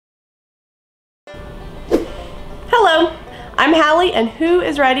Hello, I'm Hallie, and who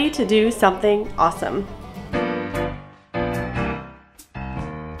is ready to do something awesome?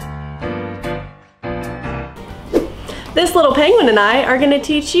 This little penguin and I are going to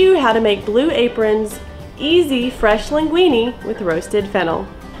teach you how to make Blue Apron's easy fresh linguine with roasted fennel.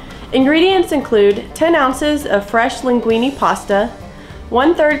 Ingredients include 10 ounces of fresh linguine pasta,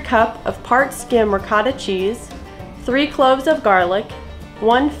 1/3 cup of part skim ricotta cheese, 3 cloves of garlic,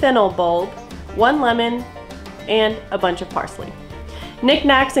 1 fennel bulb, 1 lemon, and a bunch of parsley.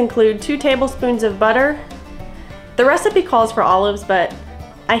 Knickknacks include 2 tablespoons of butter. The recipe calls for olives, but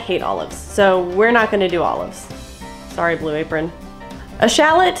I hate olives, so we're not going to do olives. Sorry, Blue Apron. A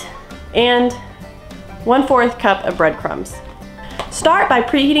shallot and 1/4 cup of breadcrumbs. Start by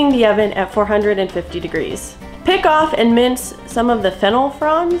preheating the oven at 450 degrees. Pick off and mince some of the fennel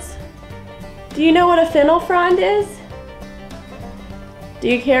fronds. Do you know what a fennel frond is? Do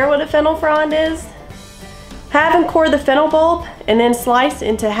you care what a fennel frond is? Have and core the fennel bulb and then slice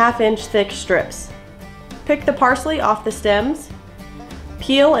into 1/2-inch thick strips. Pick the parsley off the stems.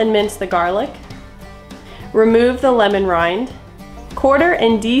 Peel and mince the garlic. Remove the lemon rind. Quarter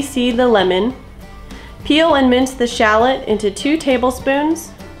and de-seed the lemon. Peel and mince the shallot into 2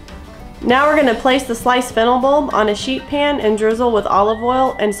 tablespoons. Now we're going to place the sliced fennel bulb on a sheet pan and drizzle with olive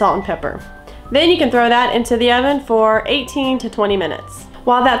oil and salt and pepper. Then you can throw that into the oven for 18 to 20 minutes.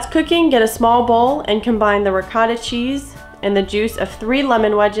 While that's cooking, get a small bowl and combine the ricotta cheese and the juice of 3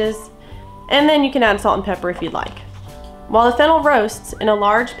 lemon wedges, and then you can add salt and pepper if you'd like. While the fennel roasts in a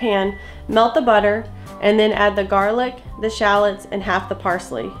large pan, melt the butter and then add the garlic, the shallots, and half the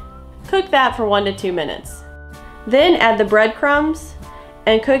parsley. Cook that for 1 to 2 minutes. Then add the breadcrumbs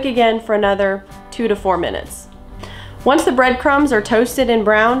and cook again for another 2 to 4 minutes. Once the breadcrumbs are toasted and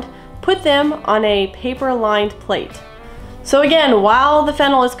browned, put them on a paper-lined plate. So again, while the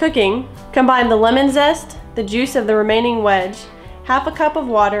fennel is cooking, combine the lemon zest, the juice of the remaining wedge, 1/2 cup of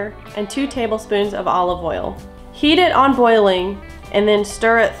water, and 2 tablespoons of olive oil. Heat it on boiling and then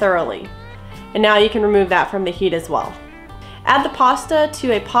stir it thoroughly. And now you can remove that from the heat as well. Add the pasta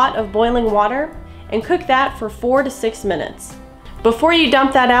to a pot of boiling water and cook that for 4 to 6 minutes. Before you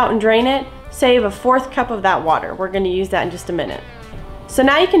dump that out and drain it, save 1/4 cup of that water. We're going to use that in just a minute. So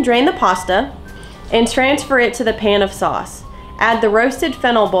now you can drain the pasta and transfer it to the pan of sauce. Add the roasted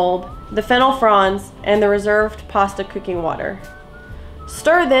fennel bulb, the fennel fronds, and the reserved pasta cooking water.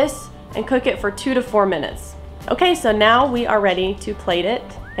 Stir this and cook it for 2 to 4 minutes. Okay, so now we are ready to plate it,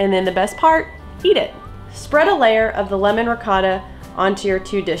 and then the best part, eat it. Spread a layer of the lemon ricotta onto your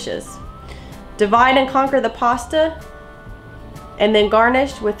 2 dishes. Divide and conquer the pasta, and then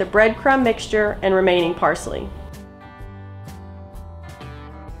garnish with the breadcrumb mixture and remaining parsley.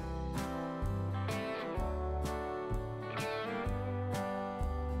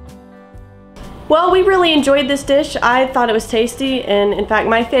 Well, we really enjoyed this dish. I thought it was tasty, and in fact,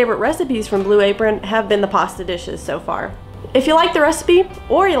 my favorite recipes from Blue Apron have been the pasta dishes so far. If you like the recipe,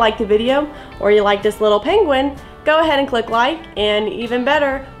 or you like the video, or you like this little penguin, go ahead and click like, and even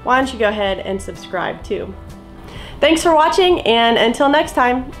better, why don't you go ahead and subscribe too. Thanks for watching, and until next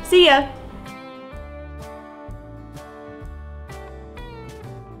time, see ya!